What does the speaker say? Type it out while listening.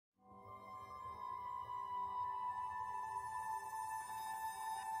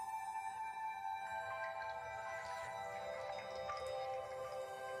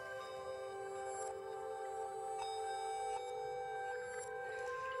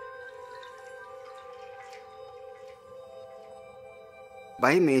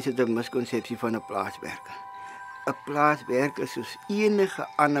Baie mense het 'n miskonsepsie van 'n plaaswerker. 'n Plaaswerker is soos enige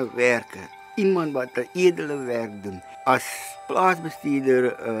ander werker, iemand wat 'n edele werk doen. As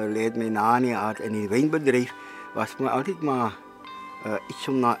plaasbestuurder lê my na in die hart in die wynbedryf was my altyd maar iets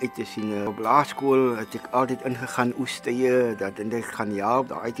om na uit te sien. Op laerskool het ek altyd ingegaan oestye, dat en ek gaan ja,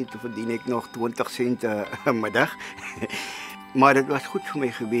 daai tyd te verdien ek nog 20 sent 'n middag. Maar dit was goed vir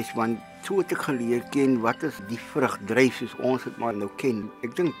my geweest want so het ek geleer ken wat is die vrugdryf soos ons dit maar nou ken.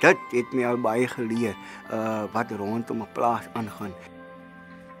 Ek dink dit het my al baie geleer wat rondom 'n plaas aangaan.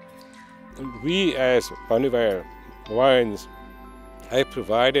 We as Bonnievale Wines have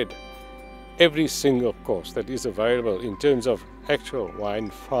provided every single course that is available in terms of actual wine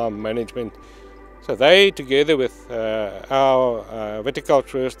farm management. So they, together with our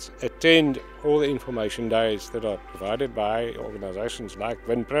viticulturists, attend all the information days that are provided by organizations like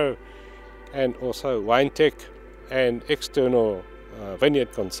Vinpro and also WineTech and external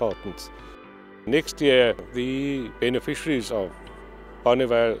vineyard consultants. Next year, the beneficiaries of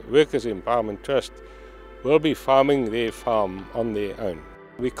Bonnievale Workers Empowerment Trust will be farming their farm on their own.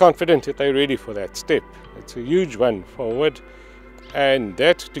 We're confident that they're ready for that step. It's a huge one forward, and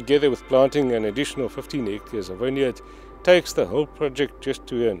that, together with planting an additional 15 hectares of vineyard, takes the whole project just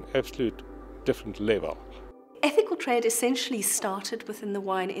to an absolute different level. Ethical trade essentially started within the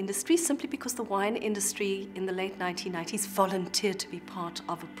wine industry simply because the wine industry in the late 1990s volunteered to be part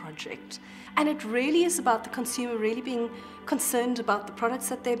of a project. And it really is about the consumer really being concerned about the products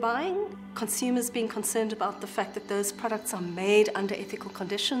that they're buying, consumers being concerned about the fact that those products are made under ethical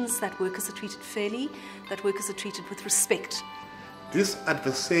conditions, that workers are treated fairly, that workers are treated with respect. This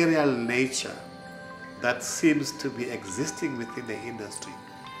adversarial nature that seems to be existing within the industry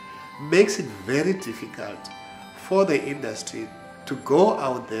makes it very difficult for the industry to go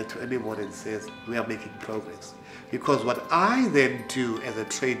out there to anyone and says we are making progress. Because what I then do as a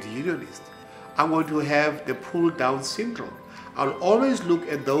trade unionist, I want to have the pull down syndrome. I'll always look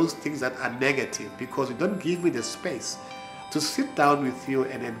at those things that are negative because you don't give me the space to sit down with you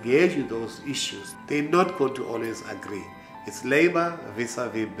and engage with those issues. They're not going to always agree. It's labor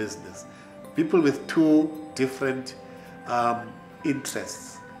vis-a-vis business. People with two different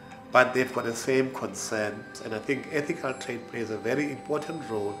interests, but they've got the same concerns. And I think ethical trade plays a very important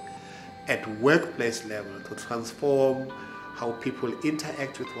role at workplace level to transform how people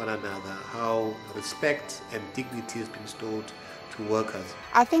interact with one another, how respect and dignity is bestowed to workers.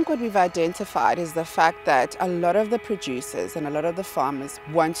 I think what we've identified is the fact that a lot of the producers and a lot of the farmers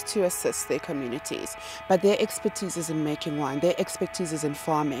want to assist their communities, but their expertise is in making wine, their expertise is in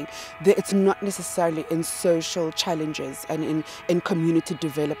farming. It's not necessarily in social challenges and in community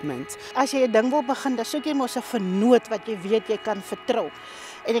development. As jy 'n ding wil begin, dan soek jy mos 'n vernoot wat jy weet jy kan vertrou.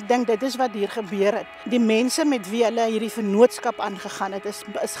 En ek dink dit is wat hier gebeur het. Die mense met wie hulle hierdie vennootskap aangegaan het,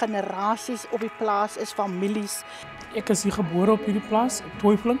 is generasies op die plaas, is families. Ek is hier gebore op hierdie plaas, op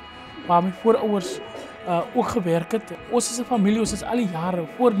Twyfeling, waar my voorouers ook gewerk het. Ons is 'n familie, ons is al die jare,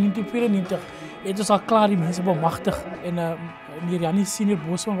 voor 1994, het ons al klaar die mense bemagtig. En meneer Jannie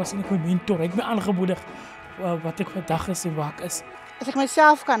Bosman was eintlik my mentor. Hy het my aangemoedig wat ek vandag is en waar ek is. As ek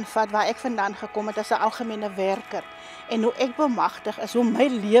myself kan vat waar ek vandaan gekom het as 'n algemene werker en hoe ek bemagtig is, hoe my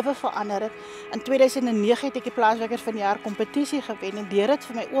lewe verander het. In 2009 het ek die plaaswerkers van die jaar kompetisie gewen en deur het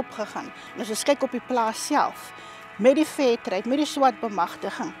vir my oopgegaan. En as ons kyk op die plaas self, met die fairtrade, met die swart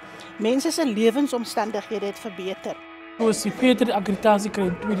bemagtiging, mense se lewensomstandighede het verbeter. Toe ons die fairtrade akkreditasie kry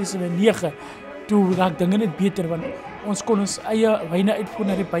in 2009, toe raak dinge net beter want ons kon ons eie wyne uitvoer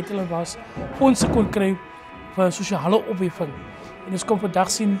na die buiteland was, fondse kon kry vir sosiale opheffing. En ons kon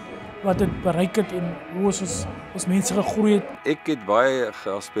vandag sien wat dit bereik het en hoe ons mense gegroei het. Ek het baie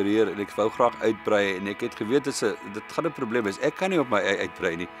geaspireer en ek wou graag uitbrei en ek het geweet dit gaan 'n probleem is. Ek kan nie op my eie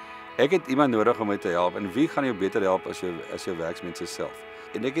uitbrei nie. Ek het iemand nodig om my te help en wie gaan jou beter help as jou werksmense self.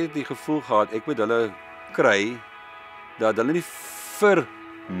 En ek het die gevoel gehad ek moet hulle kry dat hulle nie vir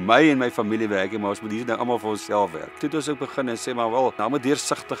my en my familie werk nie, maar ons moet hier nou almal vir onsself werk. Toe het ons ook begin en sê maar wel, nou moet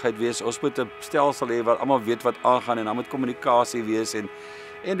deursigtigheid wees. Ons moet 'n stelsel hê wat almal weet wat aangaan en dan moet kommunikasie wees en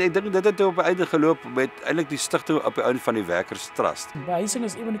ek dink dit het op die einde geloop met eintlik die stigting op die einde van die Werkers Trust. Behuising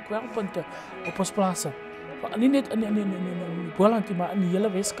is een van die kwelpunte op ons plase. Nie net in Boland nie, maar in die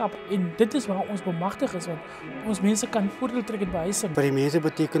hele Weskaap. En dit is waar ons bemagtig is, want ons mense kan voordeel trek uit behuising. Vir die mense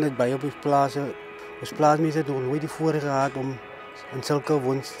beteken dit baie op die plase. Ons plaasmense het nog nooit die voorreg gehad om in sulke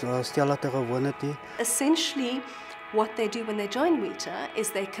woonstelle te gewoon het nie. Essentially, what they do when they join Rita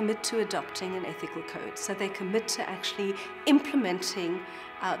is they commit to adopting an ethical code. So they commit to actually implementing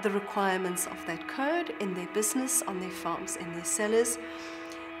the requirements of that code in their business, on their farms, in their cellars.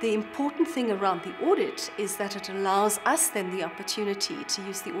 The important thing around the audit is that it allows us then the opportunity to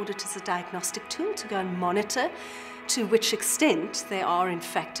use the audit as a diagnostic tool to go and monitor to which extent they are in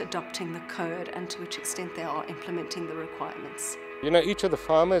fact adopting the code and to which extent they are implementing the requirements. You know, each of the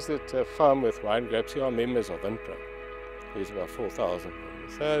farmers that farm with wine grapes are members of WINPRO. There's about 4,000.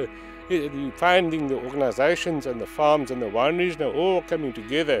 So you're finding the organizations and the farms and the wineries are all coming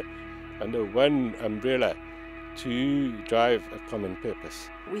together under one umbrella to drive a common purpose.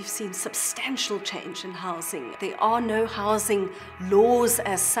 We've seen substantial change in housing. There are no housing laws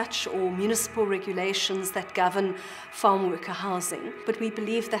as such or municipal regulations that govern farm worker housing, but we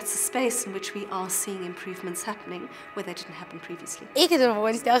believe that's a space in which we are seeing improvements happening where they didn't happen previously. Ek het 'n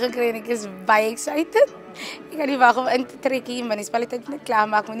woonstel gekry en ek is baie excited. Ek kan nie wag om in te trek hier, munisipaliteit moet klaar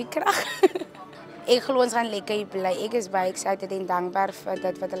maak met die krag. Ek glo ons gaan lekker bly. Ek is baie excited en dankbaar vir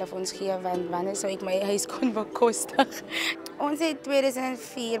dit wat hulle vir ons gee, want wanneer sou ek my huis kon bekostig. Ons het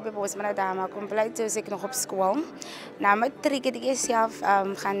 2004 by Bosman daar kom bly toe ek nog op skool. Na matriek het ek self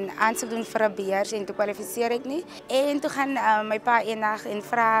gaan aansoek doen vir 'n beurs en toe kwalifiseer ek nie. En toe gaan my pa eendag en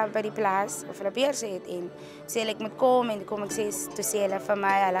vra by die plaas of hulle beurs het en sê ek moet kom en kom ek sê toe sê hulle vir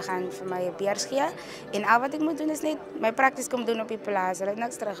my hulle gaan vir my 'n beurs gee en al wat ek moet doen is net my prakties kom doen op die plaas. Hulle het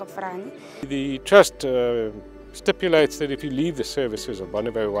niks teruggevra nie. The trust stipulates that if you leave the services of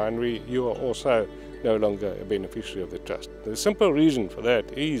Barnardt Winery, you are also no longer a beneficiary of the trust. The simple reason for that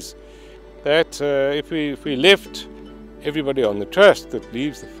is that if we left everybody on the trust that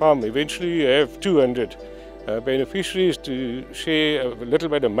leaves the farm, eventually you have 200 beneficiaries to share a little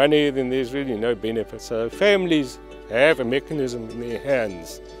bit of money, then there's really no benefit. So families have a mechanism in their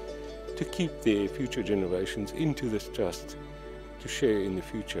hands to keep their future generations into this trust to share in the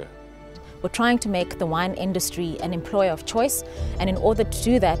future. We're trying to make the wine industry an employer of choice, and in order to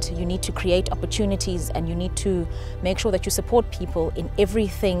do that you need to create opportunities and you need to make sure that you support people in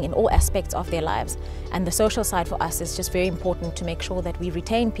everything, in all aspects of their lives. And the social side for us is just very important to make sure that we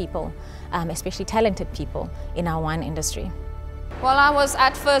retain people, especially talented people in our wine industry. Well, I was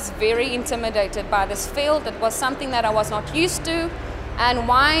at first very intimidated by this field. It was something that I was not used to, and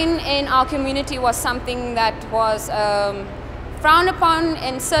wine in our community was something that was frowned upon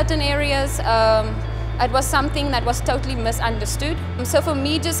in certain areas. It was something that was totally misunderstood. So for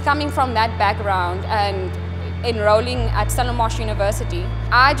me, just coming from that background and enrolling at Stellenbosch University,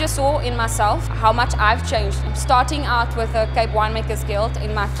 I just saw in myself how much I've changed. Starting out with the Cape Winemakers Guild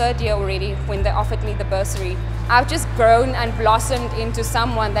in my 3rd year already when they offered me the bursary, I've just grown and blossomed into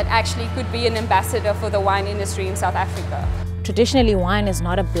someone that actually could be an ambassador for the wine industry in South Africa. Traditionally, wine is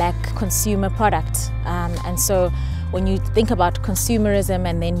not a black consumer product, and so when you think about consumerism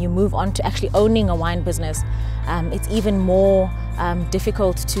and then you move on to actually owning a wine business, it's even more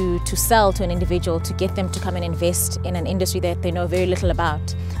difficult to sell to an individual, to get them to come and invest in an industry that they know very little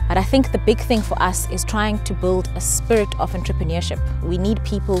about. But I think the big thing for us is trying to build a spirit of entrepreneurship. We need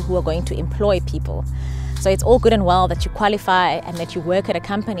people who are going to employ people. So it's all good and well that you qualify and that you work at a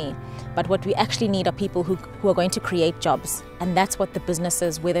company, but what we actually need are people who are going to create jobs. And that's what the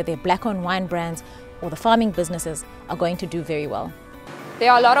businesses, whether they're black-owned wine brands or the farming businesses, are going to do very well.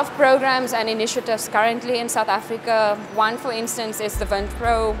 There are a lot of programs and initiatives currently in South Africa. One, for instance, is the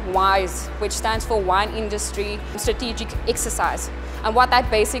WINPRO WISE, which stands for Wine Industry Strategic Exercise. And what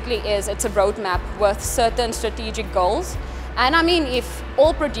that basically is, it's a roadmap with certain strategic goals. And I mean, if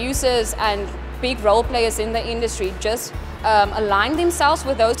all producers and big role players in the industry just align themselves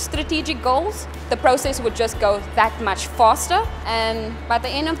with those strategic goals, the process would just go that much faster, and by the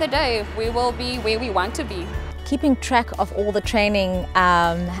end of the day we will be where we want to be. Keeping track of all the training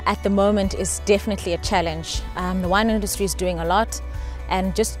at the moment is definitely a challenge. The wine industry is doing a lot,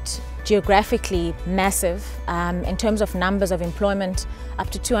 and just geographically massive in terms of numbers of employment, up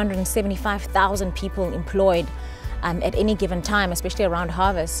to 275,000 people employed at any given time, especially around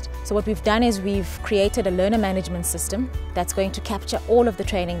harvest. So what we've done is we've created a learner management system that's going to capture all of the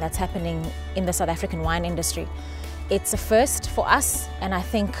training that's happening in the South African wine industry. It's a first for us, and I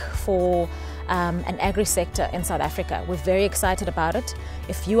think for an agri-sector in South Africa. We're very excited about it.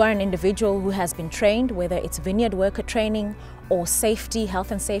 If you are an individual who has been trained, whether it's vineyard worker training or safety,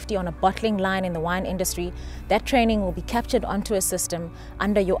 health and safety on a bottling line in the wine industry, that training will be captured onto a system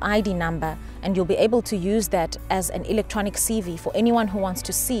under your ID number, and you'll be able to use that as an electronic CV for anyone who wants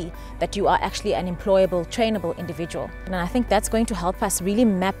to see that you are actually an employable, trainable individual. And I think that's going to help us really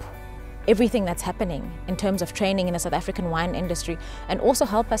map everything that's happening in terms of training in the South African wine industry, and also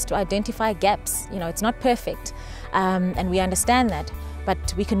help us to identify gaps. You know, it's not perfect, and we understand that,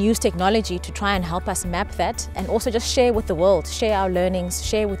 but we can use technology to try and help us map that and also just share with the world, share our learnings,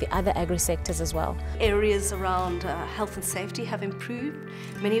 share with the other agri-sectors as well. Areas around health and safety have improved.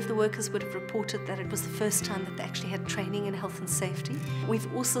 Many of the workers would have reported that it was the first time that they actually had training in health and safety.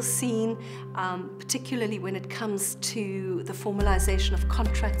 We've also seen, particularly when it comes to the formalization of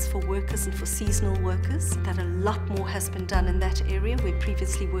contracts for workers and for seasonal workers, that a lot more has been done in that area where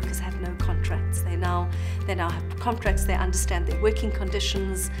previously workers had no contracts. They now have contracts, they understand their working conditions,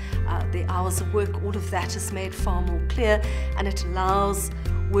 their hours of work, all of that is made far more clear, and it allows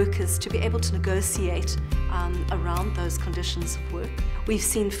workers to be able to negotiate around those conditions of work. We've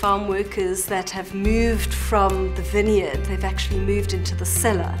seen farm workers that have moved from the vineyard, they've actually moved into the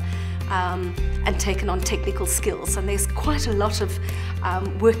cellar and taken on technical skills. And there's quite a lot of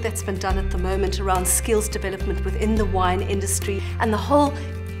work that's been done at the moment around skills development within the wine industry, and the whole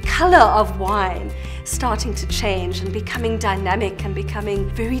colour of wine starting to change and becoming dynamic and becoming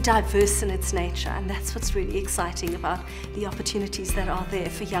very diverse in its nature. And that's what's really exciting about the opportunities that are there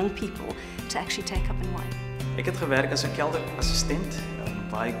for young people to actually take up in wine. Ik heb gewerkt als een kelderassistent,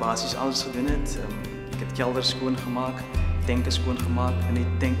 waar ik basis alles gedaan heb. Ik heb kelders schoongemaakt, tanken schoongemaakt en die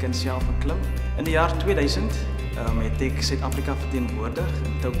tanken zelf geklim. In het jaar 2000 heb ik Zuid-Afrika vertegenwoordigd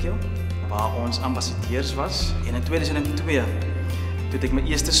in Tokio, waar ons ambassadeurs was. En in 2002 heb ik mijn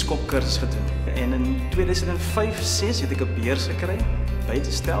eerste skopcursus gedaan. En in 2005-06 heb ik een beurs gekregen, bij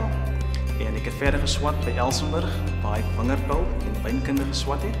te stel. En ik heb verder geswat bij Elsenburg, waar ik vingerbouw en wijnkunde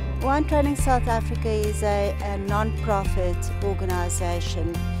geswat heb. Wine Training South Africa is a non-profit organization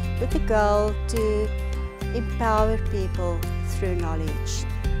with a goal to empower people through knowledge.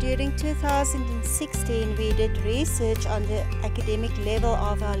 During 2016 we did research on the academic level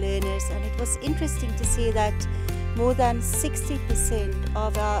of our learners, and it was interesting to see that more than 60%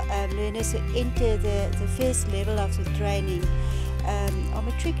 of our learners who enter the first level of the training are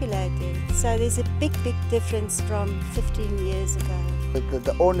matriculated. So there's a big difference from 15 years ago.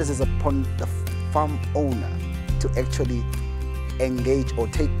 The onus is upon the farm owner to actually engage or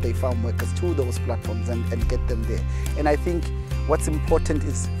take their farm workers to those platforms and get them there. And I think what's important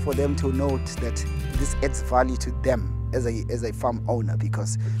is for them to note that this adds value to them as a farm owner,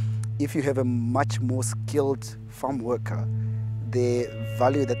 because if you have a much more skilled farm worker, the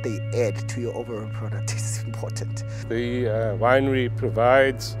value that they add to your overall product is important. The winery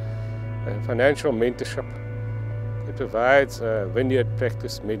provides financial mentorship, it provides vineyard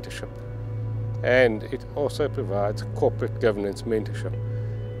practice mentorship, and it also provides corporate governance mentorship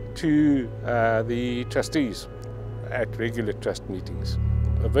to the trustees at regular trust meetings.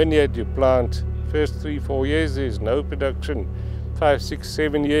 A vineyard you plant, first 3-4 years there's no production, 5, 6,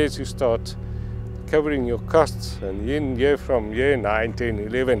 7 years you start covering your costs, and year from year 9, 10,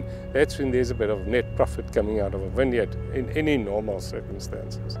 11, that's when there's a bit of net profit coming out of a vineyard in any normal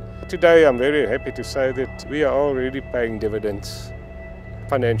circumstances. Today I'm very happy to say that we are already paying dividends,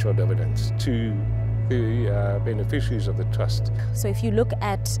 financial dividends, to the beneficiaries of the trust. So if you look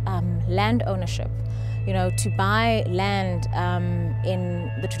at land ownership, you know, to buy land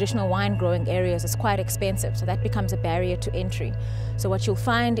in the traditional wine growing areas is quite expensive, so that becomes a barrier to entry. So what you'll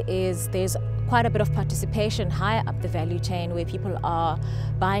find is there's quite a bit of participation higher up the value chain, where people are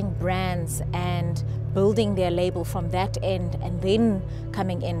buying brands and building their label from that end and then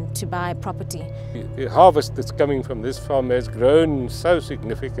coming in to buy property. The harvest that's coming from this farm has grown so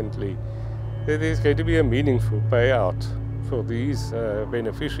significantly that there's going to be a meaningful payout for these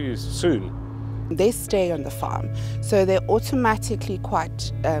beneficiaries soon. They stay on the farm, so they're automatically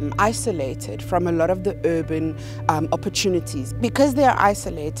quite isolated from a lot of the urban opportunities. Because they're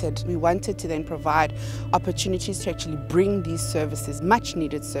isolated, we wanted to then provide opportunities to actually bring these services, much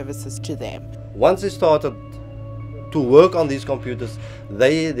needed services, to them. Once they started to work on these computers,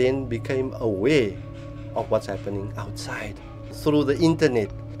 they then became aware of what's happening outside. Through the internet,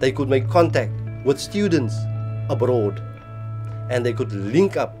 they could make contact with students abroad, and they could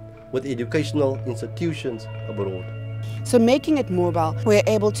link up with educational institutions abroad. So making it mobile, we're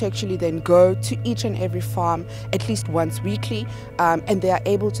able to actually then go to each and every farm at least once weekly, and they are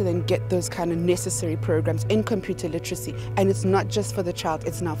able to then get those kind of necessary programs in computer literacy. And it's not just for the child,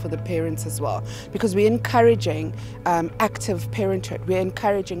 it's now for the parents as well, because we're encouraging active parenthood. We're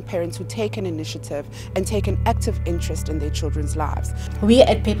encouraging parents who take an initiative and take an active interest in their children's lives. We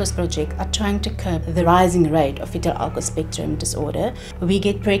at Papers Project are trying to curb the rising rate of fetal alcohol spectrum disorder. We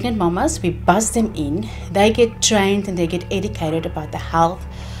get pregnant mamas, we buzz them in, they get trained and they get educated about the health,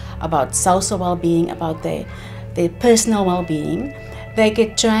 about social well-being, about their personal well-being. They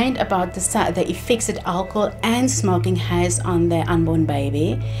get trained about the effects that alcohol and smoking has on their unborn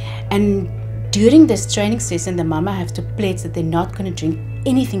baby, and During this training session, the mama have to pledge that they're not going to drink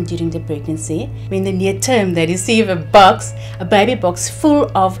anything during the pregnancy. In the near term, they receive a baby box full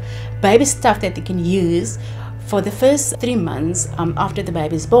of baby stuff that they can use for the first 3 months after the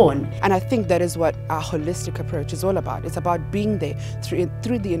baby is born. And I think that is what our holistic approach is all about. It's about being there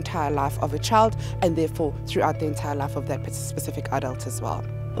through the entire life of a child, and therefore throughout the entire life of that specific adult as well.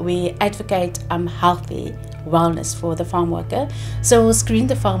 We advocate healthy wellness for the farm worker. So we'll screen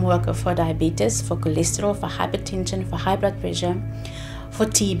the farm worker for diabetes, for cholesterol, for hypertension, for high blood pressure, for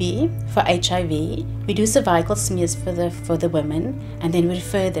TB, for HIV. We do cervical smears for the women, and then we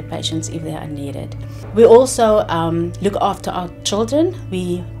refer the patients if they are needed. We also look after our children.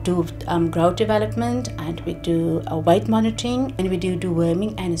 We do growth development, and we do weight monitoring, and we do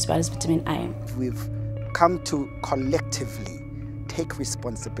deworming, and as well as vitamin A. We've come to collectively take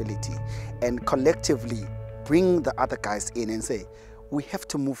responsibility and collectively bring the other guys in and say, we have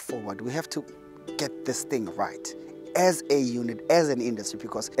to move forward, we have to get this thing right as a unit, as an industry,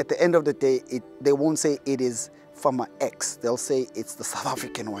 because at the end of the day, they won't say it is Farmer X, they'll say it's the South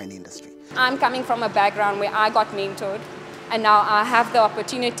African wine industry. I'm coming from a background where I got mentored, and now I have the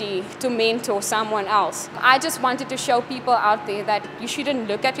opportunity to mentor someone else. I just wanted to show people out there that you shouldn't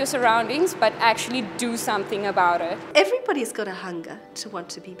look at your surroundings, but actually do something about it. Everybody's got a hunger to want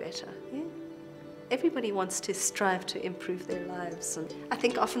to be better. Yeah? Everybody wants to strive to improve their lives. And I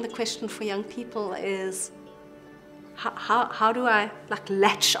think often the question for young people is, how do I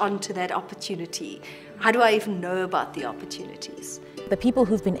latch onto that opportunity? How do I even know about the opportunities? The people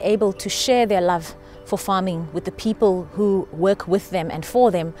who've been able to share their love for farming with the people who work with them and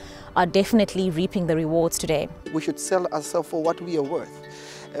for them are definitely reaping the rewards today. We should sell ourselves for what we are worth.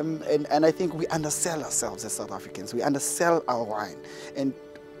 And I think we undersell ourselves as South Africans. We undersell our wine. And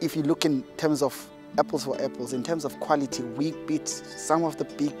if you look in terms of apples for apples, in terms of quality, we beat some of the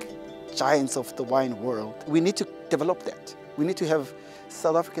big giants of the wine world. We need to develop that. We need to have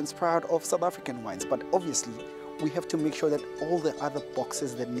South Africans proud of South African wines. But obviously, we have to make sure that all the other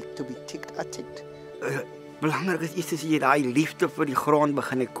boxes that need to be ticked are ticked. Belangrik is as jy daai liefde vir die grond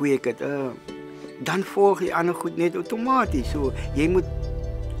begin kweek het, dan volg die ander goed net outomaties. So jy moet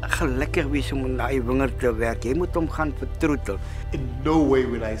gelukkig wees om in daai wingerd te werk. Jy moet hom gaan vertroetel. In no way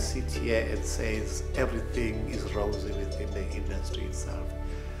will I sit here and say everything is rosy within the industry itself.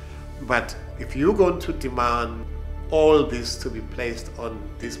 But if you're going to demand all this to be placed on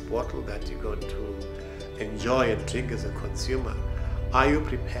this bottle that you're going to enjoy and drink as a consumer, are you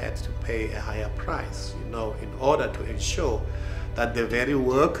prepared to pay a higher price, in order to ensure that the very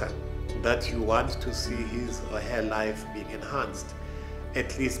worker that you want to see his or her life being enhanced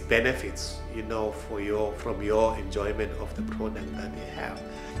at least benefits, from your enjoyment of the product that they have?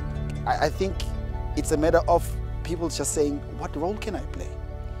 I think it's a matter of people just saying, what role can I play?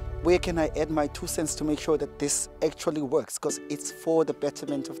 Where can I add my 2 cents to make sure that this actually works? Because it's for the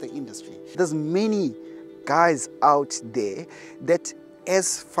betterment of the industry. There's many guys out there that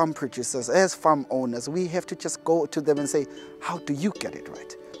as farm producers, as farm owners, we have to just go to them and say, how do you get it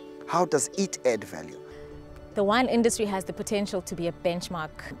right? How does it add value? The wine industry has the potential to be a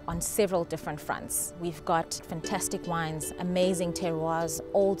benchmark on several different fronts. We've got fantastic wines, amazing terroirs,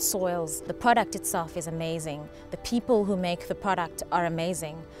 old soils. The product itself is amazing. The people who make the product are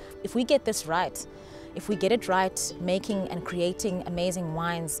amazing. If we get this right, if we get it right, making and creating amazing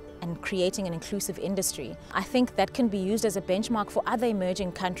wines and creating an inclusive industry, I think that can be used as a benchmark for other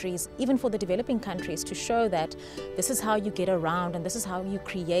emerging countries, even for the developing countries, to show that this is how you get around and this is how you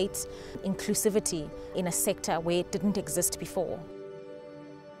create inclusivity in a sector where it didn't exist before.